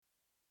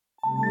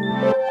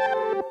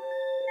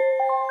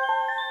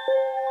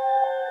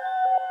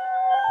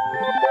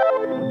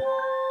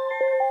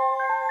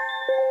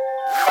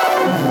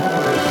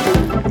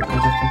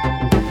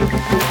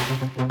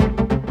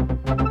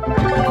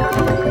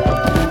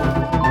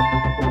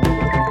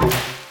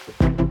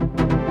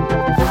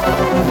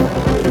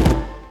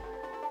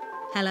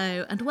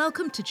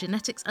welcome to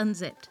Genetics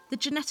Unzipped, the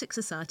Genetics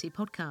Society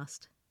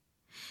podcast.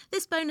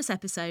 This bonus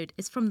episode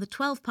is from the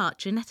 12-part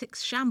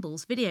Genetics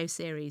Shambles video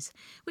series,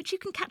 which you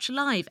can catch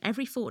live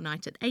every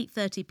fortnight at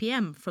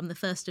 8:30pm from the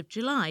 1st of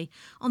July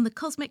on the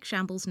Cosmic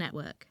Shambles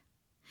Network.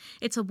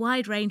 It's a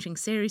wide-ranging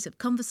series of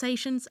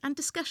conversations and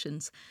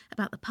discussions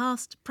about the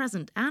past,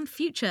 present and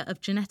future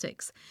of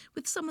genetics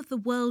with some of the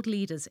world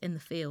leaders in the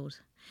field.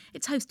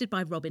 It's hosted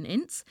by Robin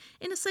Ince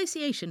in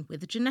association with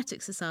the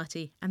Genetics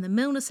Society and the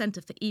Milner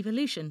Centre for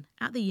Evolution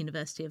at the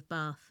University of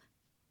Bath.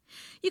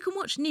 You can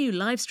watch new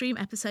live stream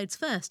episodes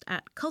first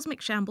at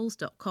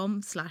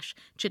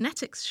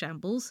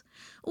cosmicshambles.com/geneticsshambles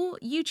or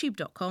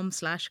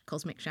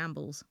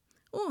youtube.com/cosmicshambles.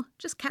 Or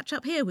just catch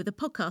up here with a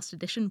podcast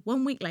edition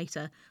 1 week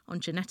later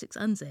on Genetics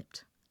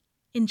Unzipped.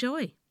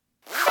 Enjoy!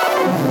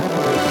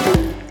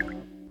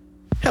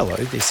 Hello,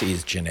 this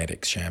is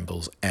Genetics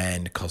Shambles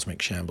and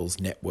Cosmic Shambles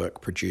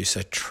network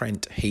producer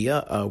Trent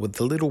here with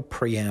the little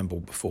preamble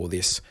before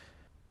this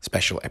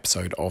special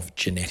episode of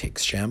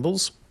Genetics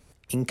Shambles.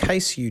 In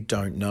case you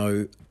don't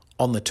know,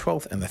 on the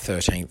 12th and the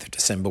 13th of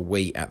December,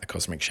 we at the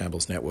Cosmic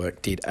Shambles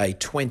Network did a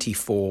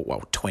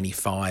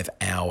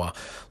 25-hour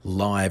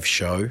live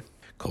show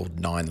called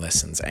 9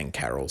 Lessons and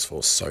Carols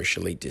for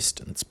Socially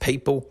Distanced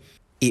People.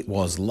 It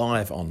was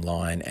live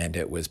online and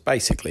it was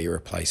basically a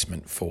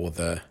replacement for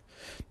the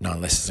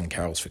 9 Lessons and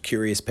Carols for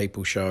Curious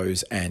People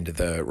shows and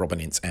the Robin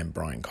Ince and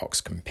Brian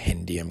Cox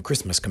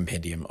Christmas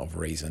Compendium of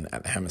Reason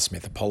at the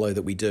Hammersmith Apollo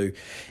that we do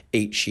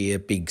each year,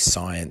 big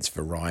science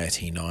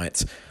variety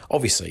nights.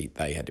 Obviously,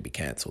 they had to be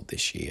cancelled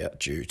this year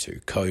due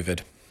to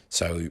COVID,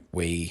 so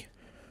we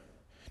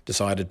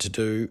decided to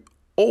do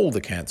all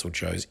the cancelled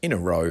shows in a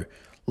row,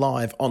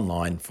 live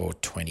online for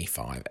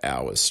 25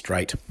 hours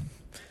straight.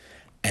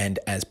 And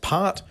as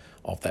part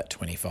of that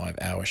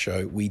 25-hour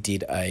show, we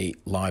did a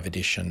live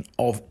edition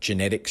of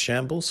Genetics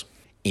Shambles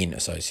in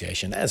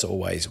association, as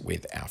always,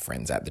 with our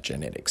friends at the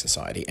Genetics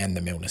Society and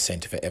the Milner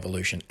Centre for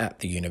Evolution at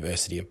the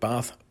University of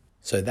Bath.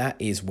 So that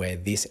is where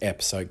this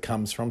episode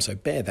comes from. So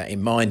bear that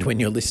in mind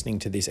when you're listening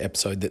to this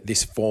episode, that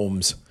this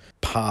forms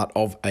part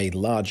of a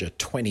larger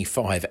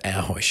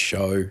 25-hour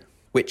show,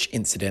 which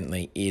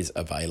incidentally is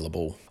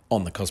available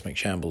on the Cosmic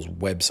Shambles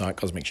website,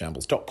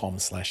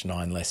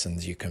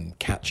 cosmicshambles.com/9lessons. You can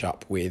catch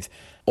up with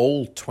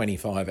all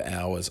 25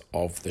 hours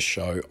of the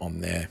show on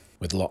there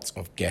with lots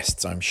of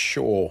guests I'm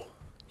sure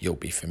you'll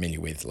be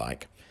familiar with,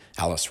 like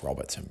Alice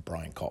Roberts and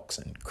Brian Cox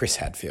and Chris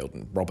Hadfield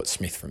and Robert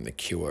Smith from The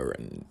Cure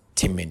and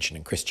Tim Minchin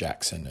and Chris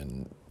Jackson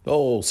and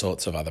all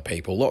sorts of other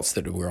people, lots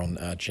that were on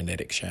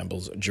Genetic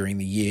Shambles during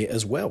the year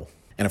as well.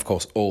 And of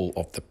course, all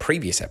of the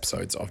previous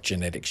episodes of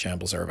Genetic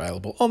Shambles are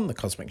available on the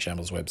Cosmic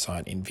Shambles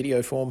website in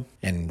video form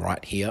and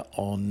right here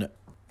on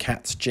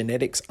Cat's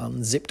Genetics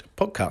Unzipped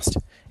podcast.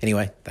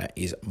 Anyway, that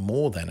is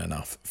more than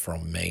enough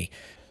from me.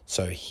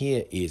 So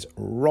here is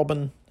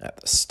Robin at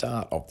the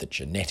start of the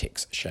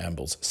Genetics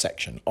Shambles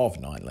section of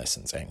 9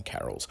 Lessons and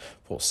Carols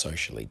for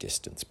Socially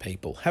Distanced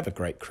People. Have a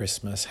great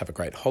Christmas, have a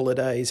great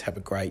holidays, have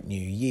a great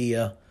new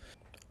year.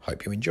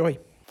 Hope you enjoy.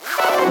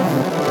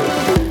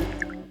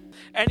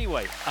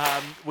 Anyway,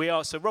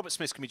 so Robert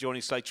Smith's going to be joining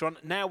us later on.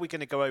 Now we're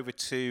going to go over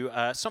to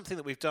something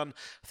that we've done.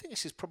 I think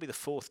this is probably the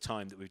 4th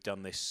time that we've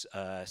done this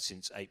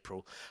since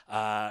April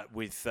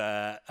with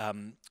a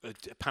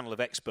panel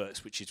of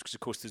experts, which is because, of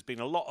course, there's been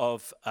a lot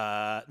of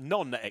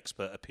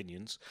non-expert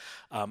opinions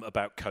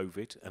about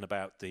COVID and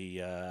about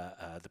the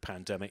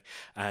pandemic.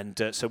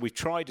 And so we've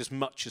tried as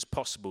much as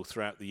possible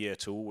throughout the year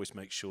to always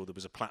make sure there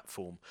was a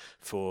platform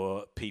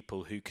for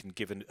people who can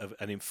give an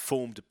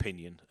informed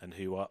opinion and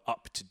who are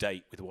up to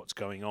date with what's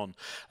going on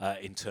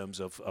in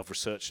terms of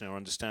research and our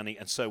understanding.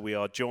 And so we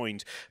are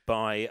joined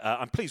by,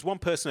 I'm pleased, one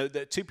person,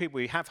 two people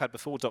we have had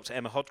before, Dr.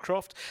 Emma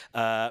Hodcroft,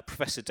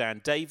 Professor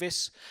Dan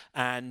Davis,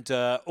 and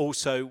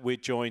also we're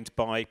joined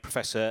by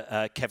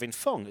Professor Kevin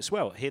Fong as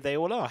well. Here they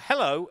all are.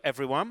 Hello,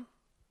 everyone.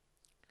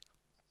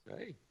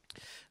 Hey.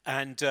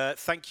 And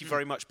thank you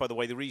very much, by the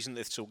way. The reason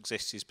this all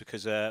exists is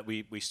because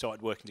we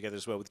started working together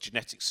as well with the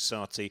Genetics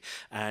Society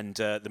and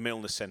the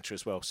Milner Centre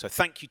as well. So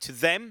thank you to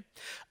them.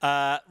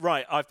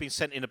 Right, I've been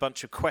sent in a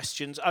bunch of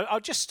questions. I'll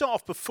just start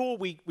off before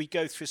we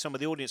go through some of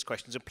the audience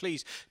questions. And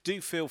please do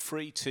feel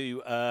free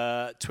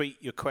to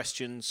tweet your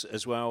questions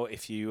as well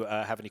if you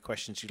have any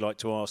questions you'd like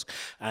to ask.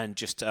 And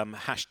just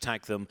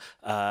hashtag them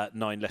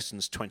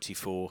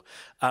 9lessons24.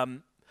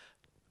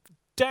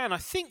 Dan, I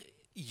think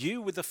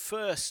you were the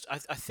first, I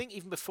think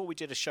even before we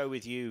did a show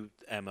with you,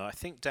 Emma, I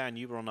think, Dan,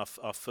 you were on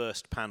our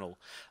first panel.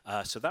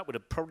 So that would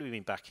have probably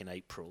been back in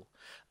April.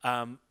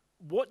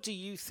 What do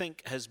you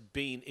think has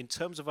been, in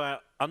terms of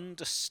our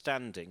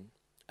understanding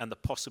and the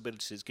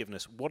possibilities given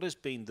us, what has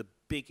been the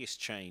biggest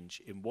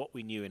change in what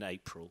we knew in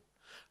April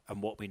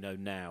and what we know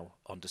now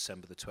on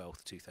December the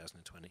 12th,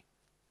 2020?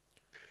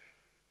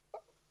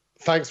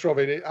 Thanks,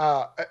 Robin.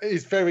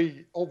 It's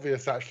very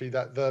obvious, actually,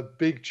 that the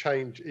big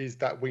change is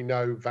that we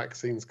know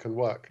vaccines can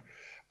work,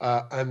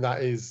 and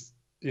that is,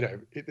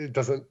 it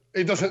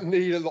doesn't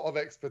need a lot of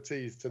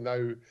expertise to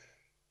know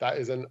that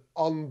is an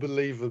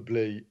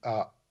unbelievably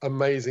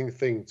amazing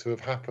thing to have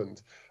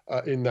happened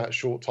in that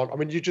short time. I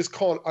mean, you just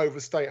can't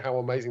overstate how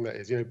amazing that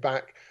is.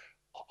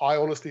 I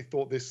honestly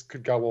thought this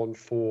could go on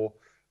for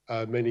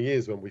many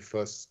years when we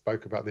first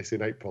spoke about this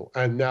in April.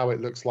 And now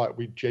it looks like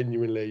we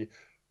genuinely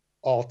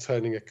are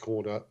turning a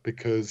corner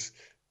because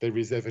there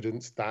is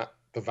evidence that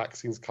the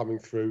vaccines coming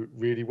through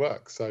really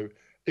work. So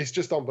it's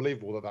just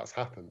unbelievable that that's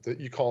happened. That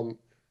you can't,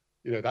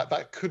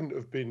 that couldn't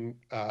have been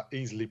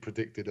easily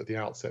predicted at the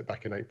outset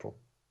back in April.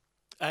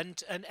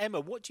 And Emma,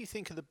 what do you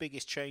think are the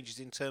biggest changes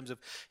in terms of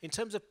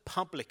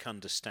public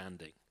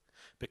understanding?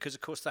 Because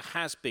of course there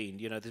has been,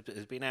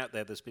 there's been out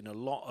there. There's been a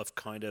lot of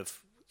kind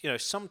of,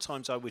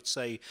 sometimes I would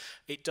say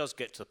it does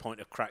get to the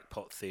point of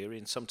crackpot theory,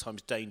 and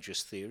sometimes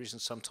dangerous theories,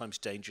 and sometimes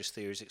dangerous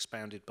theories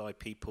expounded by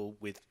people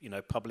with,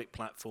 public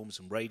platforms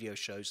and radio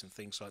shows and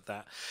things like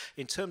that.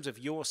 In terms of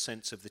your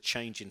sense of the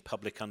change in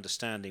public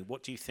understanding,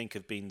 what do you think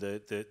have been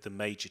the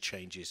major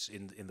changes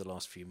in the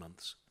last few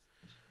months?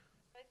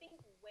 I think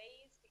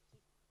ways to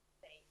keep it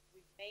safe.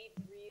 We've made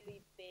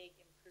really big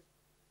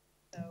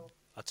improvements. So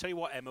I'll tell you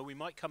what, Emma, we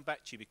might come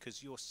back to you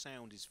because your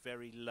sound is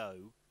very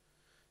low.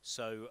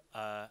 So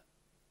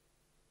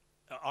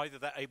either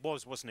that it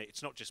wasn't it?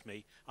 It's not just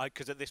me.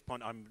 Because at this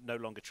point I'm no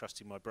longer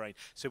trusting my brain.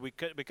 So we're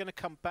going to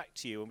come back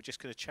to you, and we're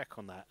just going to check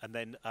on that, and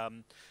then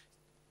we're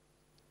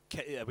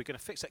going to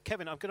fix that.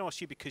 Kevin, I'm going to ask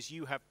you, because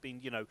you have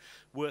been,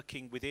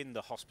 working within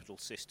the hospital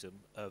system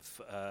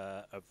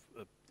over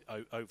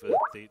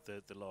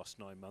the last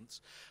 9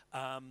 months.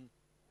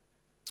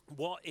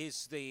 What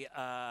is the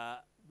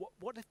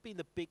what have been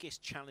the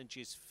biggest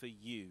challenges for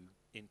you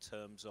in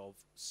terms of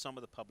some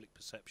of the public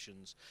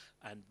perceptions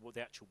and what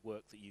the actual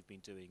work that you've been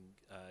doing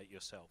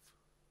yourself?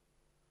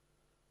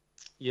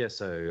 Yeah,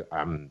 so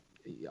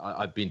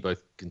I've been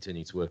both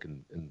continuing to work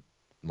in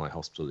my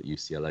hospital at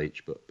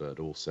UCLH, but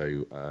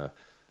also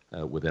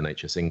with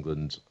NHS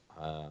England.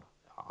 I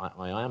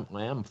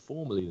am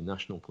formally the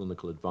National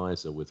Clinical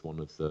Advisor with one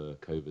of the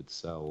COVID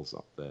cells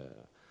up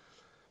there.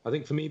 I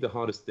think for me the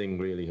hardest thing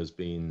really has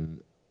been,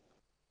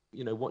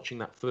 watching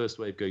that first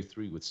wave go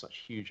through with such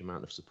huge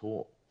amount of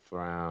support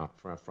for our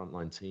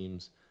frontline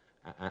teams,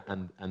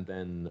 and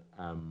then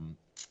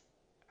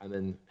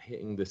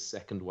hitting this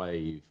second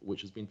wave, which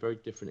has been very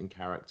different in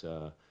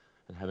character,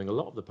 and having a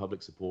lot of the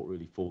public support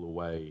really fall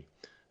away,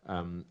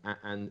 and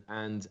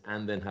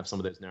then have some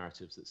of those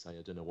narratives that say,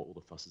 I don't know what all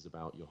the fuss is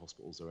about, your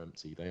hospitals are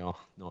empty. They are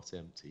not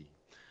empty,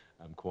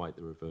 quite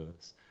the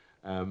reverse.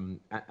 And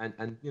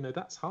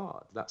that's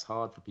hard. That's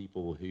hard for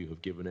people who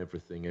have given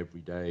everything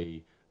every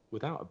day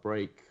without a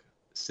break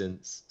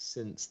since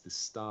the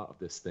start of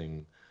this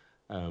thing,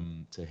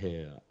 to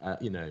hear,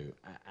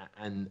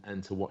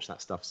 and to watch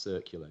that stuff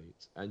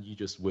circulate. And you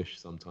just wish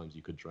sometimes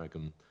you could drag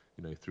them,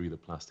 through the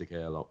plastic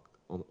airlock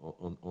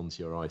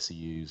onto your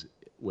ICUs,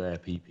 wear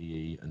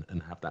PPE,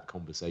 and have that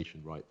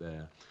conversation right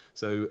there.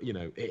 So,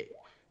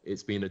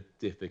 it's been a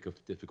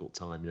difficult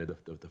time.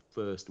 The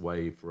first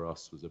wave for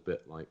us was a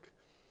bit like,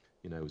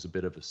 it was a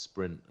bit of a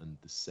sprint, and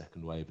the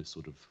second wave is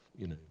sort of,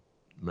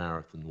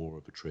 marathon war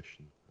of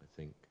attrition, I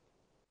think.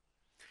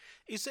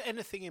 Is there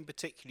anything in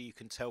particular you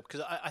can tell?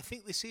 Because I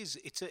think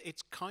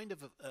it's kind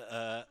of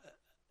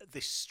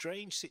this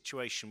strange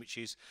situation, which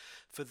is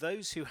for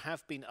those who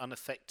have been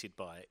unaffected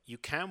by it, you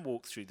can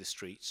walk through the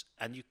streets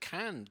and you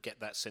can get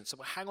that sense of,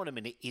 well, hang on a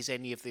minute, is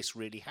any of this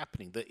really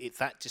happening?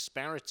 That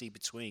disparity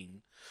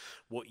between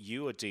what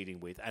you are dealing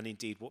with and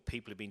indeed what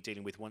people have been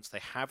dealing with once they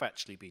have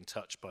actually been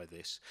touched by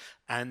this,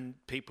 and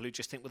people who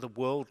just think, well, the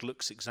world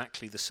looks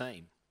exactly the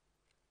same.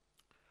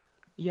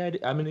 Yeah,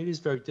 it is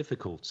very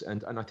difficult,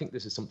 and I think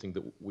this is something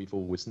that we've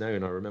always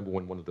known. I remember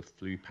when one of the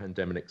flu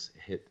pandemics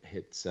hit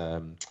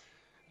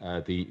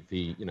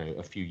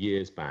a few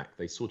years back,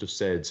 they sort of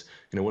said,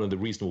 one of the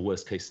reasonable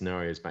worst case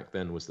scenarios back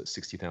then was that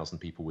 60,000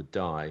 people would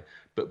die.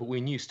 But we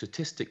knew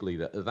statistically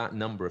that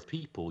number of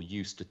people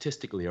you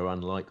statistically are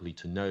unlikely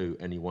to know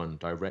anyone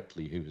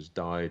directly who has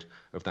died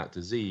of that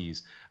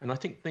disease. And I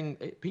think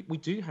we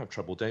do have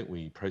trouble, don't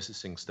we,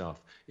 processing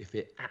stuff if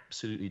it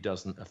absolutely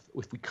doesn't,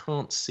 if we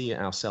can't see it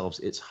ourselves.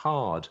 It's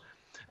hard.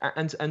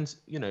 But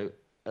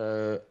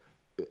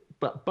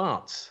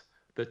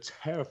the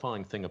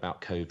terrifying thing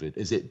about COVID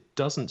is it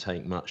doesn't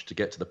take much to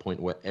get to the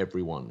point where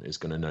everyone is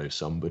going to know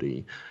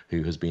somebody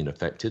who has been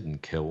affected and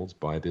killed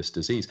by this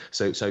disease.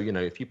 So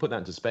if you put that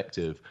in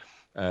perspective,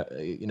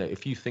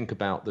 if you think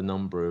about the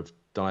number of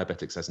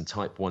diabetics, as in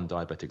type 1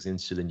 diabetics,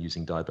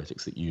 insulin-using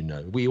diabetics that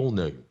we all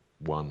know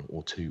one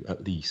or two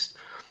at least.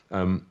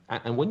 And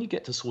when you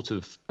get to sort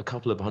of a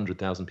couple of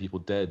 100,000 people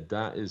dead,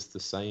 that is the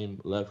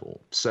same level.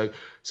 So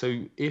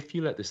if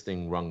you let this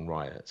thing run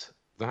riot,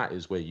 that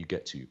is where you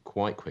get to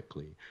quite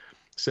quickly.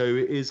 So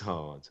it is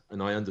hard,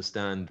 and I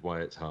understand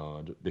why it's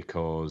hard,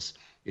 because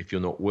if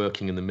you're not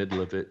working in the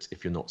middle of it,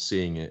 if you're not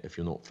seeing it, if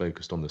you're not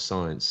focused on the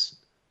science,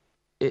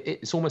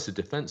 it's almost a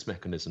defense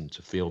mechanism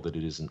to feel that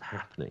it isn't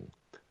happening.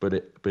 But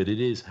it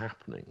is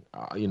happening.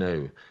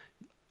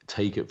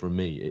 Take it from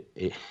me,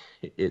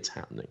 it's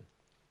happening.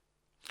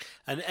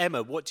 And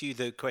Emma,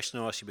 the question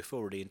I asked you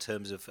before, really, in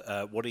terms of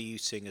what are you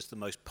seeing as the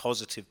most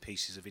positive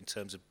pieces in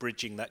terms of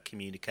bridging that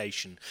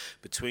communication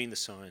between the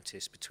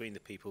scientists, between the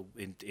people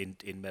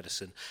in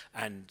medicine,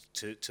 and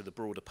to the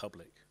broader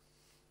public?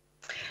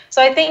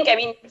 So I think,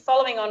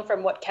 following on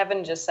from what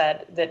Kevin just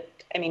said,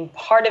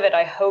 part of it,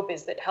 I hope,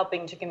 is that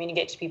helping to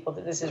communicate to people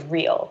that this is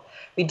real.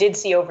 We did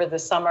see over the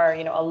summer,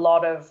 a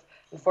lot of,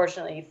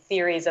 unfortunately,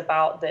 theories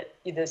about that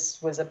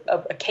this was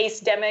a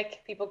case-demic,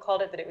 people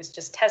called it, that it was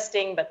just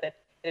testing, but that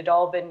it had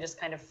all been just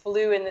kind of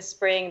flu in the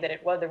spring, that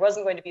there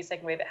wasn't going to be a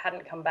second wave, it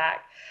hadn't come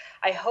back.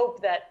 I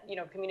hope that,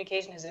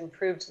 communication has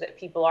improved so that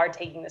people are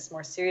taking this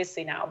more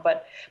seriously now.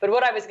 But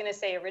what I was going to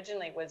say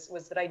originally was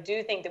that I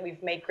do think that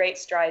we've made great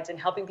strides in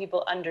helping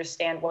people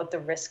understand what the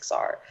risks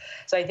are.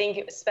 So I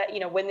think,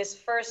 when this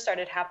first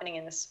started happening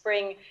in the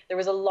spring, there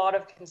was a lot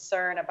of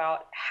concern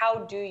about how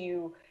do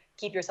you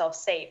keep yourself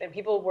safe, and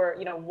people were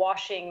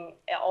washing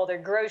all their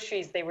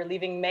groceries. They were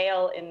leaving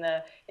mail in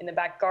the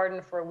back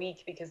garden for a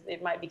week because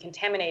it might be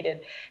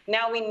contaminated.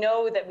 Now we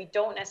know that we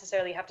don't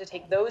necessarily have to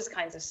take those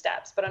kinds of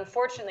steps, but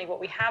unfortunately what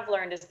we have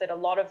learned is that a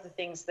lot of the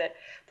things that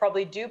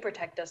probably do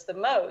protect us the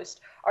most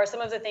are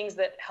some of the things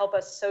that help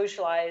us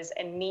socialize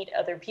and meet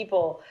other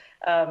people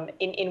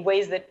in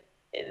ways that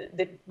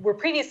were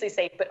previously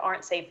safe but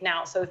aren't safe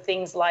now. So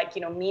things like,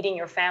 meeting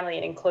your family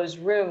in enclosed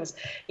rooms,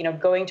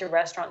 going to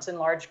restaurants in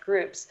large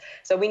groups.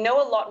 So we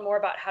know a lot more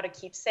about how to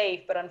keep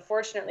safe, but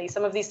unfortunately,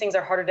 some of these things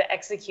are harder to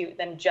execute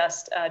than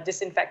just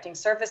disinfecting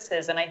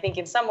surfaces. And I think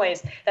in some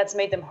ways that's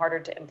made them harder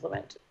to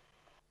implement.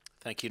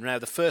 Thank you. Now,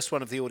 the first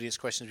one of the audience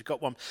questions, we've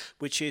got one,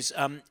 which is,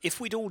 if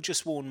we'd all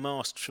just worn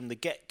masks from the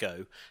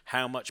get-go,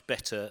 how much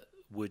better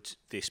would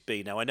this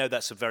be? Now, I know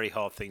that's a very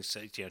hard thing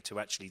to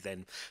actually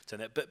then turn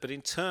that, but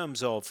in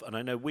terms of, and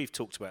I know we've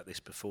talked about this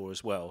before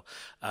as well,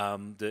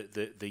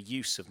 the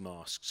use of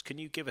masks. Can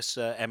you give us,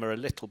 Emma, a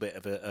little bit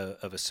of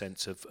a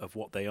sense of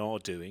what they are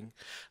doing,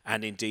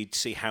 and indeed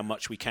see how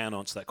much we can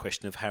answer that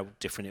question of how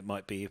different it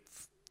might be if,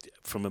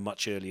 from a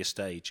much earlier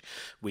stage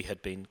we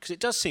had been, because it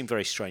does seem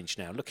very strange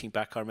now. Looking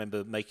back, I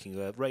remember making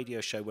a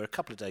radio show where a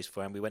couple of days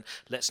beforehand we went,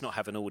 let's not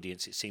have an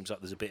audience, it seems like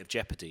there's a bit of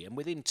jeopardy, and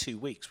within 2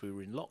 weeks we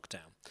were in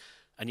lockdown.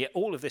 And yet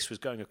all of this was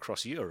going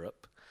across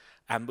Europe,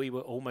 and we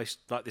were almost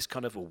like this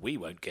kind of, well, we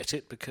won't get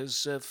it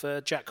because of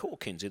Jack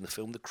Hawkins in the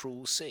film The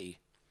Cruel Sea.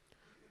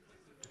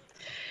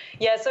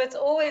 Yeah, so it's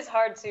always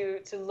hard to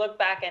look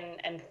back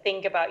and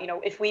think about,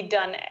 if we'd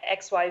done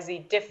X, Y,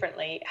 Z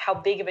differently, how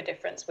big of a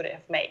difference would it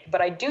have made? But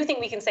I do think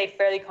we can say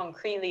fairly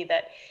concretely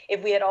that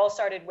if we had all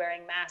started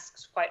wearing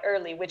masks quite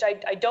early, which I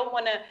don't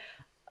want to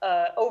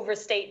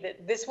overstate,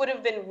 that this would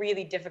have been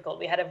really difficult.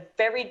 We had a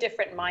very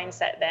different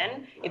mindset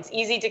then. It's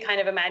easy to kind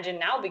of imagine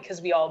now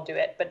because we all do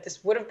it, but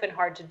this would have been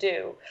hard to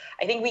do.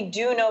 I think we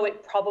do know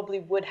it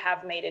probably would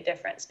have made a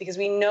difference, because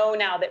we know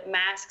now that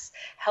masks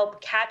help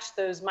catch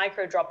those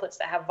micro droplets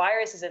that have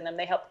viruses in them.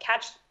 They help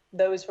catch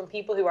those from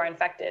people who are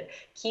infected,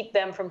 keep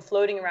them from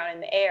floating around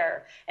in the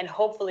air, and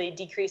hopefully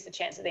decrease the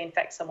chance that they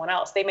infect someone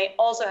else. They may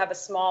also have a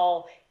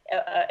small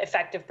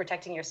effect of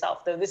protecting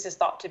yourself, though this is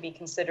thought to be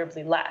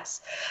considerably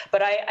less.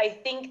 But I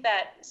think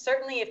that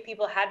certainly if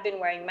people had been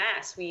wearing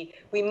masks, we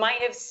might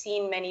have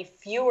seen many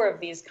fewer of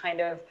these kind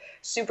of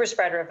super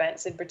spreader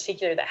events in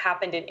particular that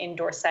happened in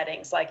indoor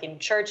settings, like in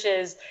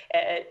churches,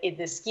 in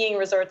the skiing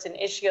resorts in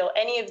Ischgl,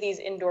 any of these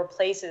indoor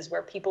places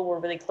where people were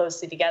really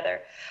closely together.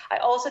 I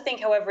also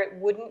think, however,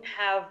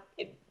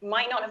 it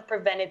might not have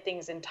prevented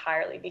things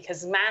entirely,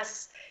 because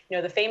masks,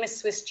 the famous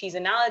Swiss cheese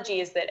analogy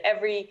is that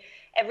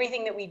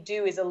everything that we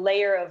do is a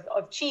layer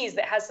of cheese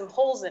that has some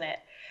holes in it.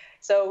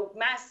 So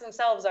masks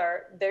themselves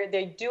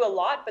they do a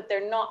lot, but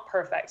they're not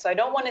perfect. So I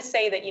don't want to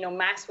say that,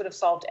 masks would have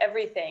solved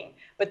everything,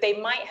 but they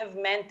might have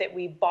meant that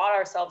we bought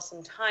ourselves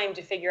some time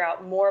to figure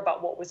out more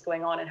about what was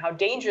going on and how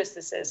dangerous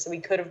this is. So we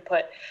could have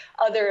put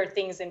other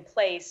things in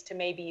place to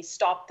maybe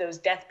stop those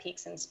death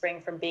peaks in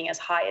spring from being as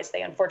high as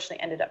they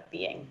unfortunately ended up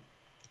being.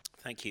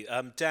 Thank you.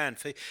 Dan,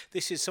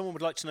 someone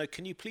would like to know,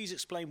 can you please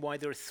explain why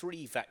there are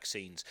 3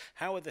 vaccines?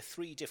 How are there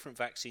 3 different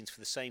vaccines for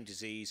the same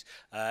disease?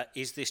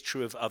 Is this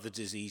true of other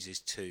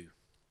diseases too?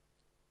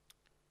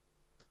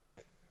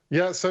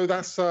 Yeah, so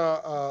that's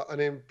an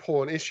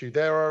important issue.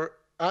 There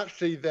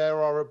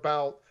are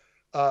about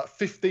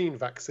 15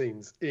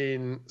 vaccines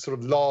in sort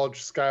of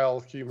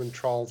large-scale human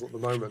trials at the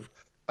moment.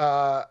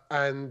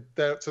 And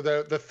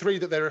the 3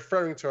 that they're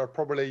referring to are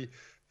probably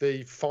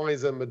the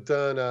Pfizer,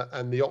 Moderna,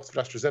 and the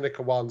Oxford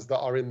AstraZeneca ones that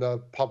are in the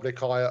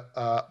public eye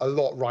a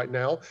lot right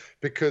now,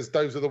 because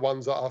those are the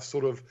ones that are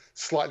sort of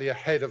slightly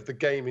ahead of the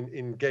game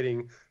in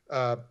getting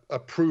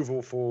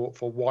approval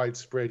for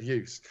widespread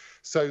use.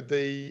 So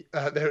there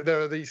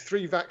are these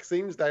 3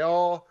 vaccines. They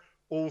are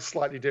all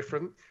slightly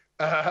different.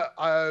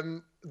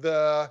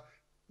 The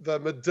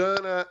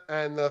Moderna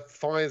and the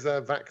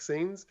Pfizer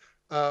vaccines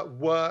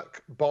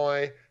work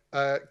by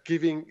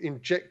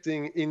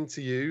injecting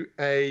into you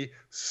a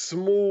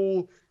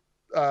small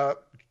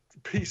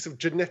piece of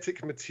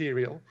genetic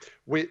material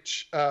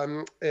which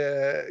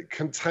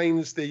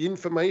contains the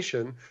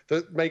information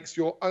that makes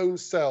your own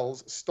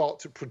cells start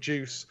to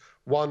produce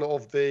one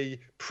of the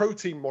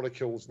protein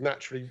molecules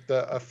naturally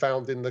that are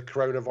found in the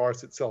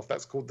coronavirus itself.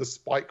 That's called the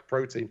spike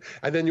protein.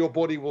 And then your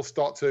body will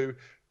start to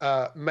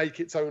make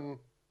its own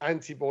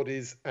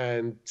antibodies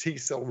and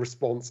T-cell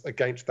response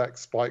against that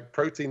spike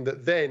protein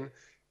that then,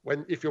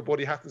 if your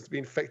body happens to be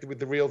infected with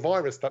the real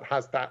virus that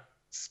has that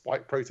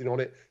spike protein on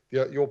it,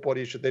 your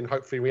body should then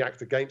hopefully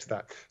react against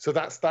that. So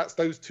that's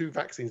those two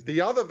vaccines. The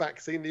other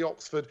vaccine, the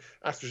Oxford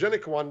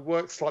AstraZeneca one,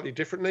 works slightly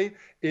differently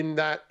in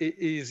that it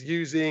is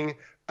using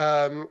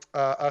a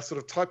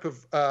type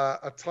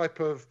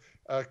of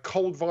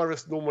cold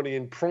virus normally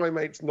in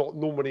primates, not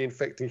normally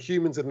infecting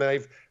humans, and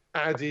they've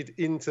added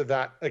into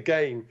that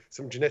again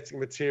some genetic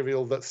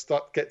material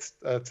that gets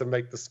to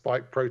make the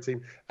spike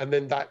protein, and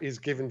then that is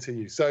given to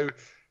you. So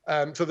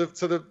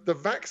the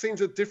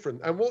vaccines are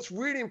different. And what's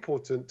really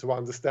important to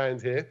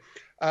understand here,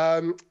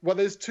 well,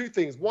 there's two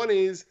things. One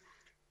is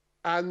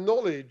our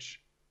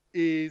knowledge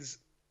is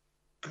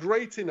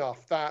great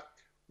enough that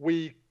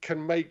we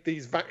can make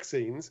these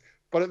vaccines,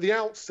 but at the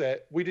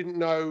outset, we didn't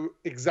know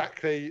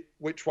exactly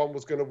which one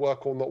was going to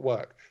work or not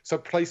work. So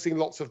placing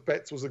lots of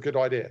bets was a good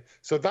idea.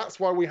 So that's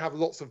why we have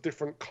lots of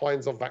different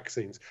kinds of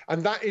vaccines.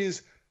 And that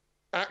is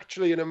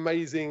actually an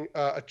amazing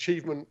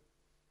achievement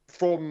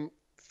from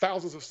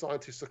thousands of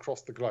scientists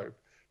across the globe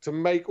to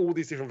make all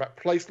these different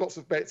place lots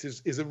of bets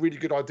is a really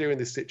good idea in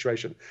this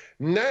situation.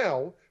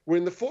 Now we're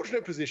in the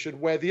fortunate position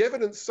where the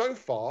evidence so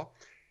far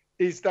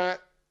is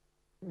that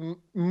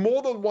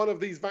more than one of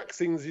these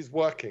vaccines is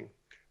working.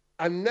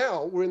 And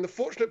now we're in the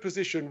fortunate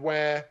position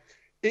where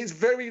it's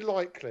very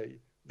likely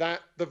that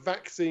the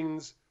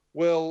vaccines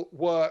will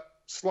work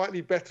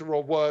slightly better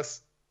or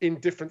worse in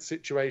different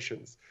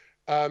situations.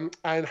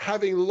 And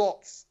having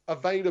lots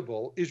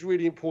available is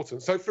really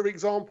important. So, for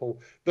example,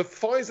 the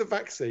Pfizer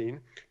vaccine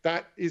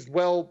that is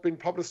well been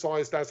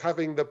publicized as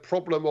having the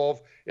problem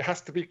of it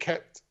has to be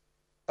kept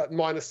at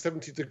minus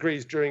 70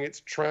 degrees during its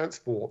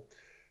transport.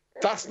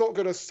 That's not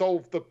going to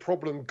solve the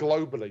problem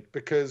globally,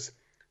 because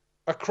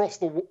across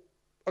the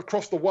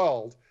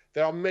world,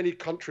 there are many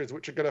countries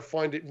which are going to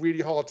find it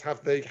really hard to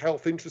have the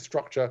health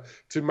infrastructure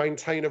to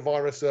maintain a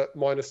virus at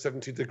minus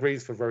 70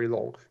 degrees for very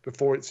long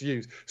before it's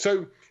used.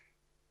 So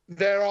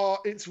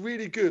it's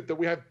really good that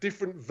we have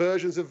different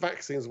versions of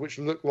vaccines which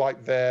look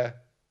like they're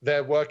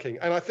working.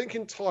 And I think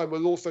in time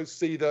we'll also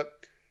see that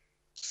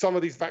some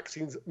of these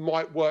vaccines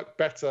might work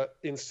better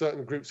in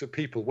certain groups of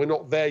people. We're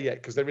not there yet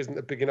because there isn't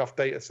a big enough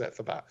data set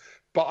for that.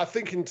 But I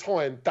think in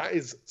time that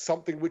is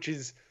something which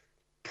is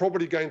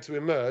probably going to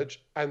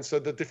emerge. And so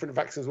the different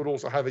vaccines would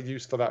also have a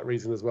use for that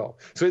reason as well.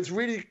 So it's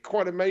really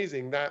quite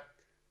amazing that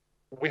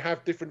we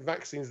have different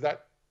vaccines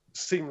that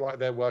seem like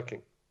they're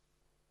working.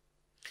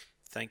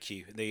 Thank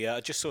you. I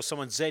just saw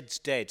someone, Zed's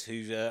Dead,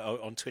 who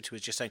on Twitter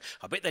was just saying,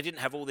 I bet they didn't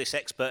have all this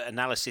expert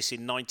analysis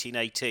in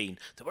 1918.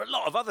 There were a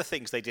lot of other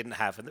things they didn't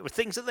have, and there were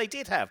things that they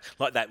did have,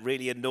 like that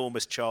really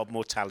enormous child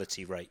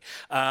mortality rate.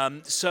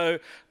 This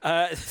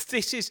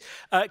is,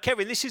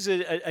 Kevin, this is,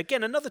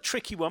 again, another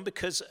tricky one,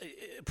 because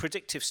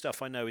predictive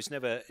stuff I know is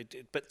never,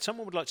 but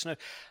someone would like to know,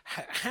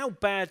 how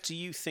bad do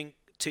you think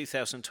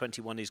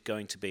 2021 is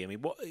going to be? I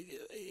mean, what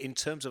in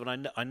terms of,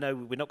 and I know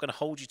we're not going to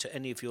hold you to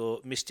any of your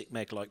Mystic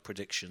Meg-like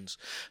predictions,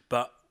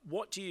 but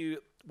what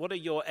are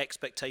your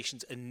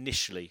expectations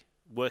initially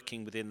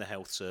working within the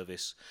health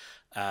service?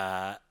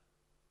 And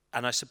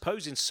I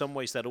suppose in some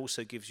ways that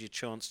also gives you a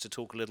chance to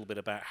talk a little bit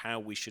about how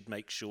we should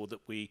make sure that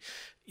we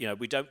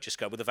don't just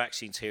go, well, the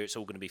vaccine's here, it's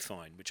all going to be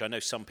fine, which I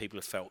know some people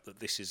have felt that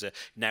this is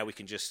now we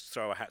can just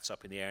throw our hats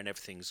up in the air and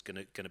everything's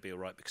going to be all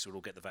right because we'll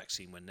all get the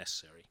vaccine when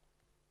necessary.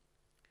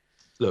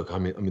 Look, I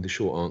mean, the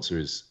short answer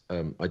is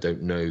I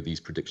don't know. These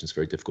predictions are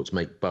very difficult to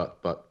make, but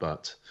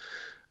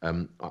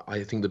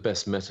I think the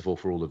best metaphor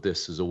for all of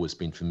this has always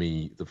been, for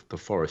me, the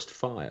forest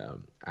fire,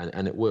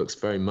 and it works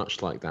very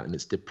much like that, and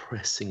it's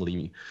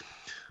depressingly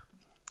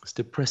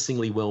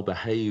well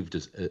behaved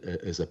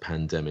as a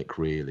pandemic,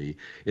 really,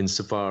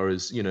 insofar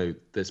as,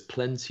 there's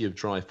plenty of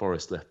dry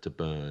forest left to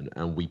burn,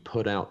 and we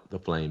put out the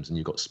flames, and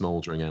you've got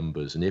smouldering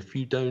embers, and if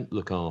you don't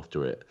look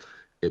after it,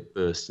 it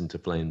bursts into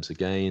flames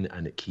again,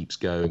 and it keeps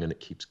going and it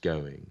keeps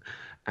going.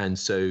 And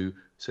so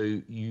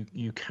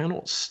you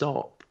cannot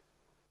stop.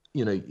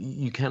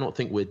 You cannot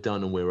think we're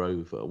done and we're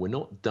over. We're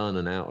not done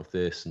and out of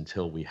this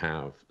until we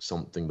have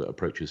something that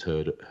approaches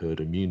herd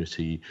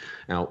immunity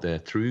out there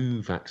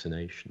through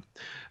vaccination.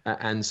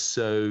 And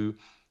so,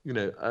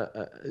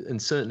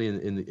 and certainly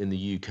in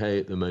the UK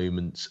at the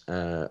moment,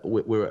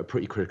 we're at a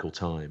pretty critical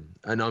time.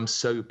 And I'm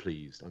so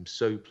pleased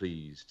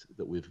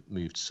that we've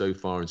moved so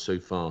far and so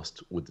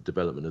fast with the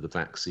development of the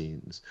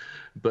vaccines.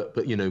 But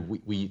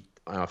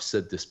I've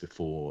said this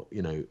before,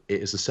 it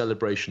is a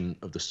celebration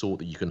of the sort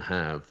that you can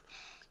have,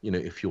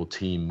 if your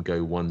team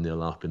go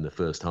 1-0 up in the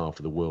first half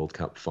of the World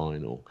Cup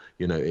final.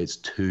 It's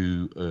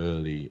too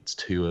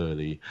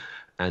early.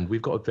 And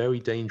we've got a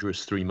very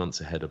dangerous 3 months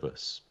ahead of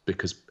us,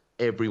 because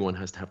everyone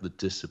has to have the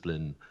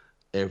discipline.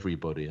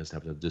 Everybody has to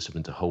have the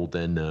discipline to hold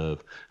their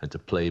nerve and to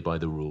play by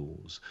the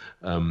rules.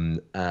 And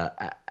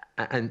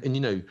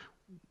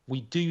we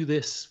do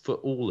this for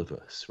all of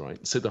us, right?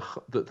 So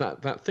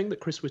that thing that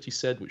Chris Whitty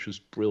said, which was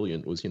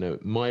brilliant, was,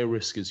 my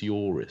risk is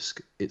your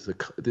risk. It's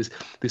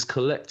this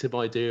collective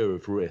idea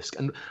of risk,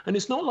 and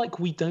it's not like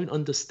we don't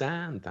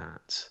understand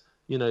that.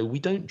 We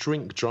don't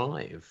drink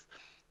drive.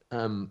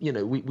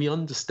 We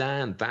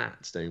understand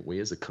that, don't we,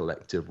 as a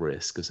collective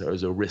risk,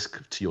 as a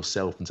risk to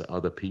yourself and to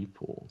other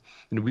people.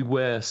 We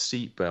wear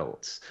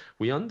seatbelts.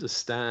 We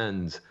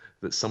understand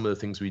that some of the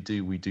things we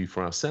do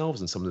for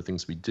ourselves, and some of the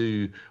things we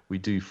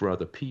do for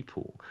other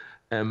people.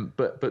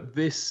 But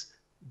this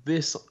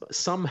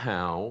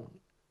somehow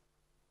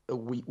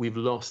we've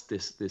lost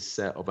this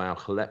set of our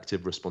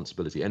collective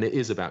responsibility, and it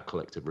is about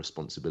collective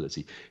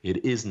responsibility.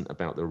 It isn't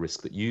about the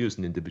risk that you as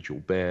an individual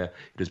bear.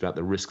 It is about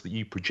the risk that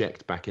you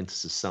project back into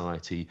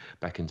society,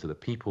 back into the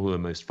people who are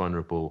most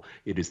vulnerable.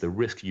 It is the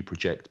risk you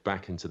project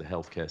back into the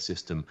healthcare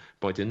system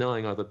by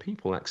denying other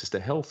people access to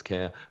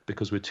healthcare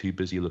because we're too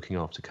busy looking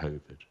after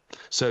COVID.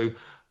 So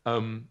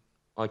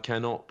I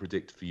cannot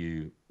predict for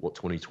you what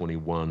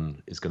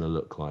 2021 is going to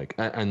look like.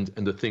 And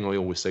the thing I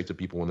always say to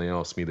people when they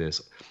ask me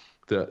this,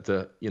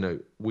 that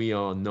we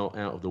are not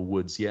out of the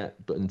woods yet,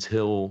 but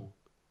until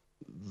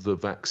the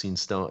vaccine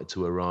started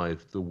to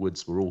arrive, the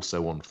woods were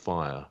also on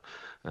fire,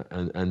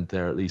 and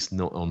they're at least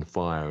not on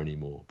fire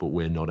anymore, but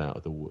we're not out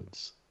of the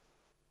woods.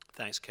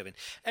 Thanks, Kevin.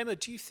 Emma,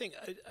 do you think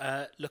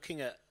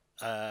looking at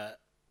a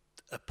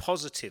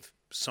positive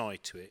side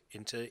to it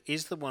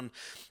is the one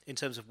in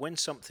terms of when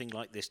something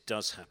like this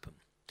does happen,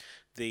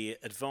 the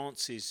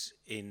advances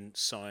in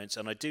science,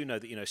 and I do know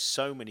that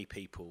so many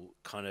people,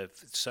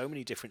 so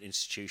many different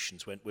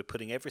institutions, when we're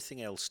putting everything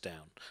else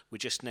down, we're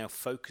just now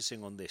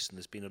focusing on this, and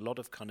there's been a lot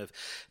of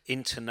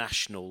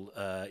international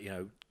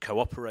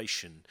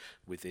cooperation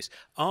with this.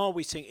 Are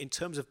we seeing, in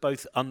terms of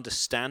both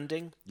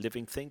understanding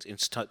living things, in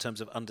terms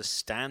of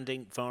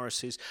understanding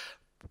viruses,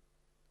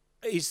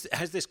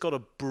 has this got a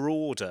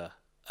broader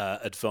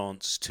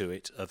advance to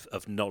it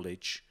of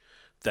knowledge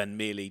than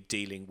merely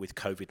dealing with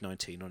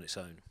COVID-19 on its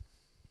own?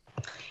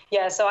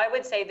 Yeah, so I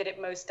would say that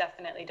it most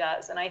definitely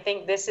does. And I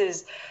think this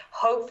is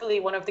hopefully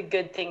one of the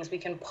good things we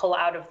can pull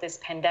out of this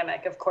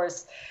pandemic. Of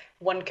course,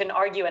 one can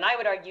argue, and I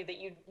would argue, that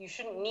you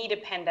shouldn't need a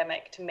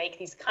pandemic to make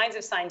these kinds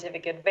of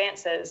scientific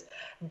advances.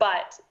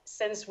 But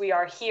since we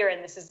are here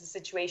and this is the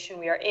situation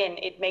we are in,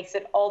 it makes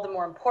it all the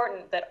more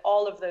important that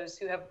all of those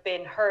who have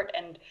been hurt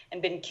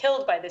and been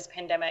killed by this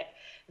pandemic,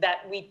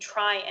 that we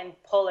try and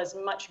pull as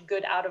much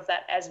good out of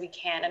that as we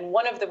can. And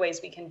one of the ways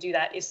we can do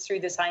that is through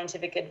the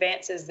scientific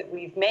advances that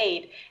we've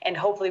made and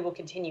hopefully will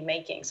continue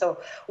making. So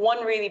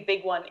one really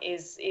big one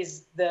is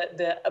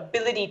the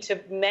ability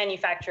to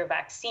manufacture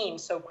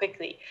vaccines so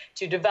quickly,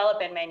 to develop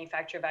and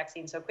manufacture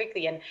vaccines so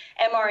quickly. And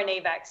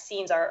mRNA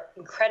vaccines are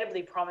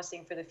incredibly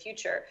promising for the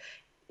future.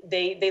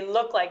 They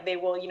look like they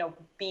will,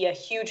 be a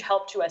huge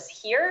help to us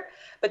here,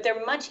 but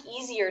they're much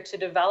easier to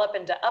develop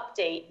and to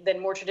update than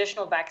more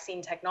traditional vaccine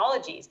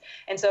technologies.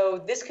 And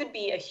so this could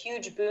be a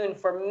huge boon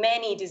for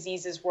many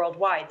diseases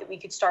worldwide, that we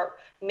could start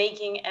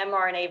making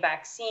mRNA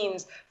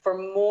vaccines for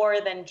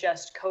more than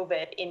just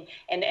COVID,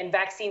 and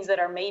vaccines that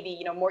are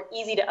maybe, more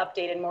easy to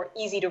update and more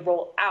easy to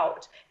roll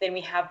out than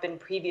we have been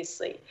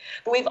previously.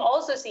 But we've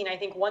also seen, I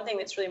think, one thing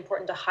that's really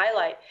important to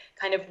highlight,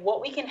 kind of what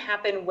we can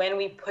happen when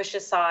we push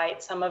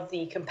aside some of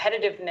the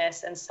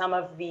competitiveness and some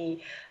of the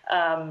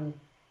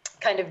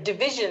kind of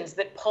divisions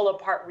that pull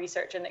apart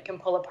research and that can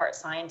pull apart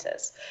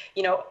scientists.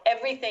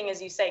 Everything,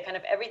 as you say, kind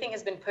of everything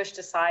has been pushed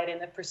aside in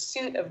the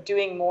pursuit of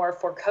doing more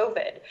for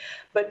COVID.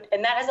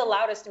 And that has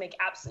allowed us to make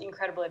absolutely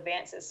incredible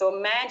advances. So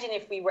imagine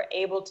if we were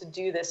able to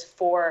do this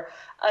for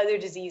other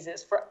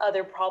diseases, for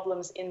other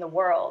problems in the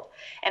world.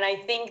 And I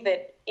think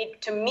that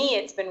to me,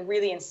 it's been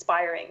really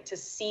inspiring to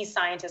see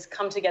scientists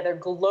come together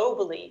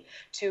globally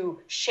to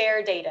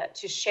share data,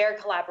 to share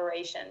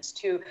collaborations,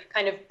 to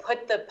kind of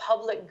put the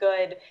public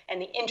good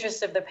and the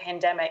interests of the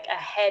pandemic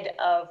ahead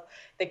of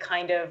the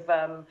kind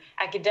of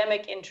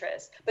academic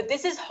interest. But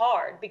this is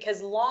hard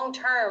because long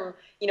term,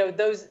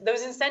 those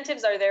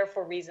incentives are there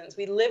for reasons.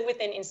 We live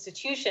within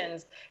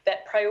institutions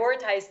that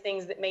prioritize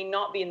things that may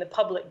not be in the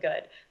public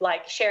good,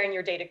 like sharing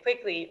your data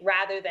quickly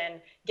rather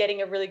than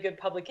getting a really good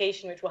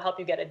publication which will help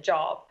you get a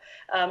job.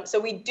 So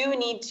we do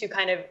need to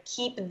kind of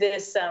keep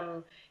this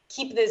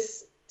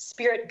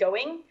spirit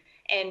going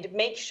and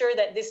make sure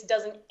that this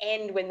doesn't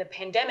end when the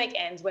pandemic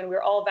ends, when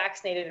we're all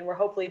vaccinated and we're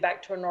hopefully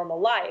back to a normal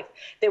life,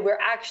 that we're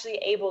actually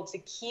able to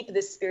keep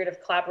this spirit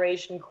of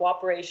collaboration,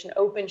 cooperation,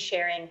 open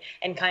sharing,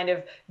 and kind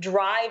of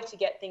drive to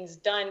get things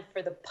done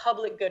for the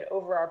public good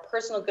over our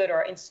personal good or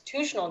our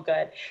institutional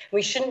good.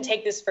 We shouldn't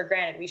take this for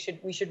granted. We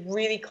should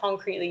really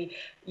concretely,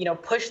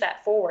 push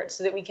that forward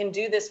so that we can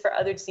do this for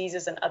other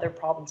diseases and other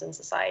problems in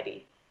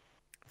society.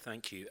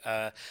 Thank you.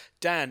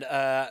 Dan,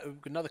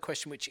 another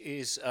question, which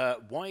is,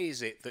 why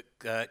is it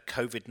that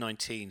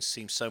COVID-19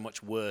 seems so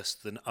much worse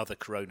than other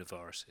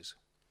coronaviruses?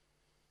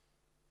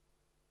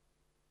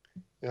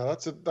 Yeah,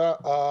 that's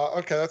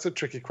a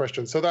tricky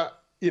question. So that,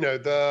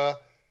 that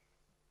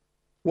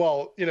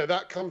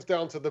comes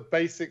down to the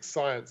basic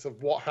science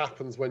of what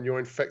happens when you're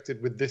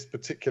infected with this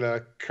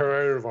particular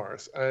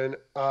coronavirus. And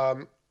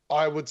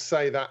I would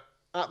say that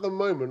at the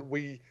moment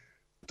we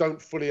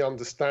don't fully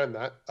understand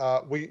that.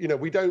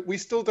 We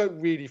still don't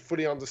really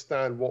fully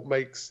understand what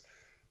makes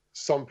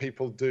some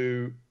people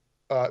be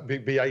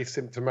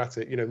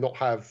asymptomatic, not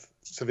have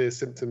severe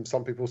symptoms.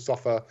 Some people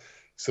suffer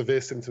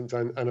severe symptoms,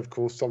 and of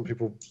course some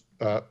people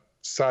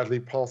sadly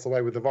pass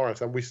away with the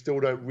virus, and we still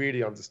don't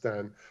really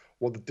understand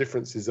what the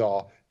differences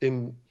are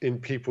in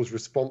people's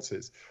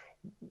responses.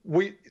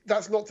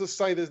 That's not to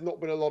say there's not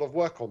been a lot of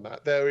work on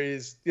that. There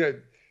is,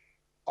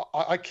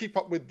 I keep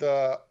up with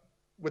the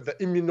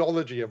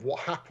immunology of what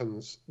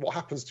happens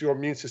to your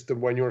immune system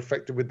when you're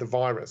infected with the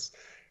virus.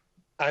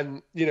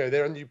 And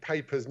there are new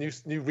papers,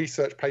 new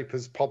research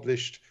papers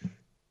published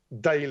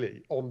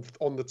daily on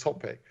the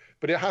topic,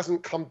 but it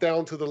hasn't come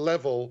down to the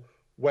level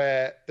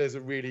where there's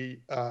a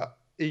really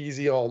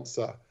easy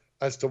answer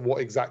as to what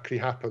exactly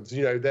happens.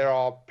 There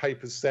are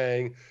papers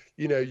saying,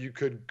 you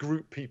could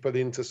group people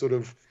into sort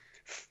of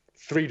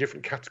 3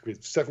 different categories,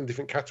 7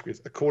 different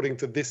categories, according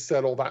to this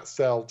cell or that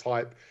cell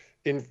type,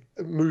 in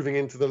moving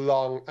into the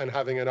lung and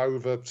having an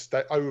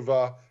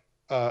overactive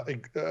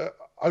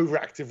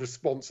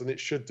response than it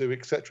should do,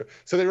 etc.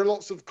 So there are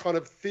lots of kind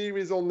of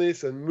theories on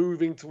this and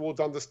moving towards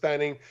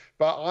understanding.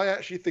 But I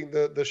actually think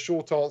that the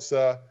short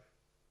answer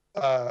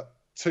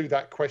to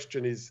that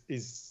question is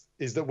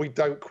that we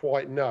don't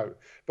quite know.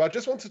 But I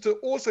just wanted to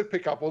also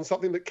pick up on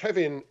something that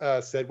Kevin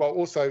said, well,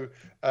 also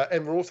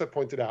Emma also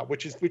pointed out,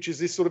 which is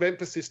this sort of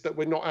emphasis that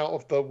we're not out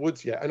of the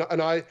woods yet.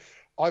 And I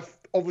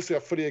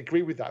fully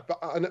agree with that.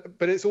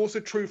 But it's also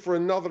true for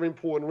another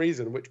important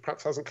reason, which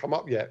perhaps hasn't come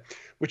up yet,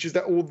 which is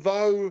that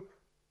although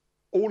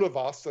all of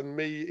us, and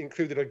me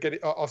included,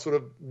 are sort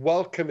of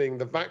welcoming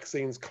the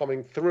vaccines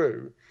coming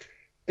through,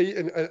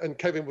 and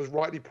Kevin was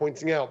rightly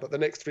pointing out that the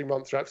next 3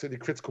 months are absolutely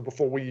critical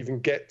before we even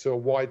get to a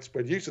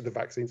widespread use of the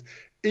vaccines.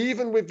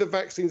 Even with the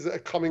vaccines that are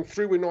coming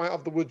through, we're not out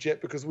of the woods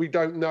yet, because we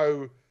don't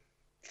know,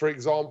 for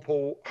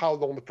example, how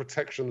long the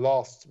protection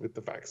lasts with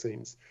the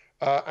vaccines.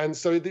 And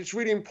so it's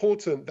really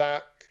important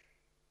that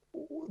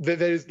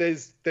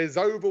there's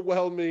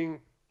overwhelming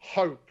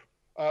hope,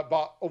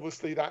 but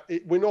obviously that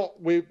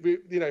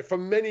we're for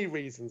many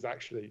reasons,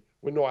 actually,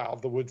 we're not out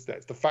of the woods yet.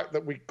 It's the fact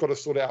that we've got to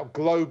sort it out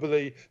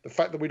globally, the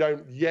fact that we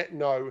don't yet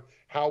know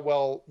how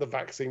well the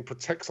vaccine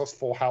protects us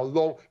for how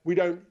long. We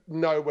don't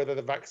know whether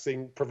the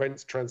vaccine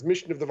prevents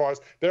transmission of the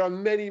virus. There are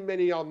many,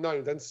 many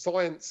unknowns, and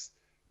science,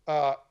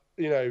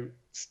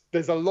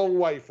 there's a long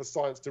way for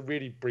science to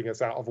really bring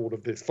us out of all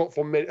of this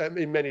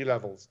in many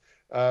levels,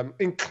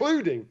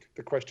 including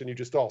the question you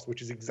just asked,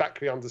 which is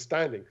exactly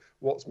understanding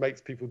what makes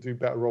people do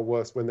better or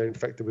worse when they're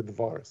infected with the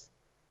virus.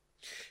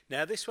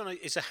 Now, this one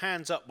is a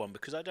hands-up one,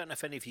 because I don't know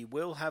if any of you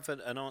will have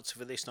an answer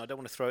for this, and I don't